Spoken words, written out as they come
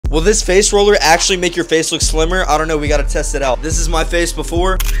Will this face roller actually make your face look slimmer? I don't know, we gotta test it out. This is my face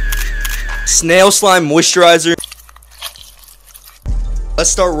before. Snail slime moisturizer. Let's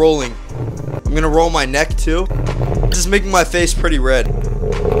start rolling. I'm gonna roll my neck too. This is making my face pretty red.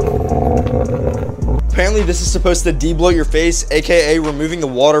 Apparently this is supposed to debloat your face, aka removing the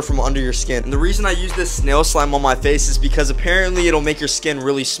water from under your skin. And the reason I use this snail slime on my face is because apparently it'll make your skin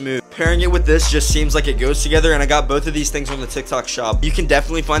really smooth. Pairing it with this just seems like it goes together, and I got both of these things on the TikTok shop. You can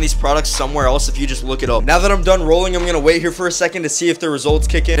definitely find these products somewhere else if you just look it up. Now that I'm done rolling, I'm gonna wait here for a second to see if the results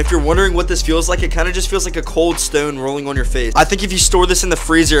kick in. If you're wondering what this feels like, it kind of just feels like a cold stone rolling on your face. I think if you store this in the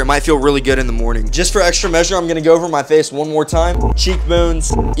freezer, it might feel really good in the morning. Just for extra measure, I'm gonna go over my face one more time.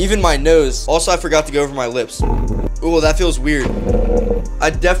 Cheekbones, even my nose. Also, I forgot to go over my lips. Ooh, that feels weird. I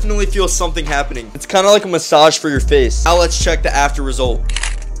definitely feel something happening. It's kind of like a massage for your face. Now let's check the after result.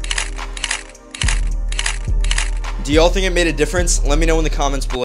 Do y'all think it made a difference? Let me know in the comments below.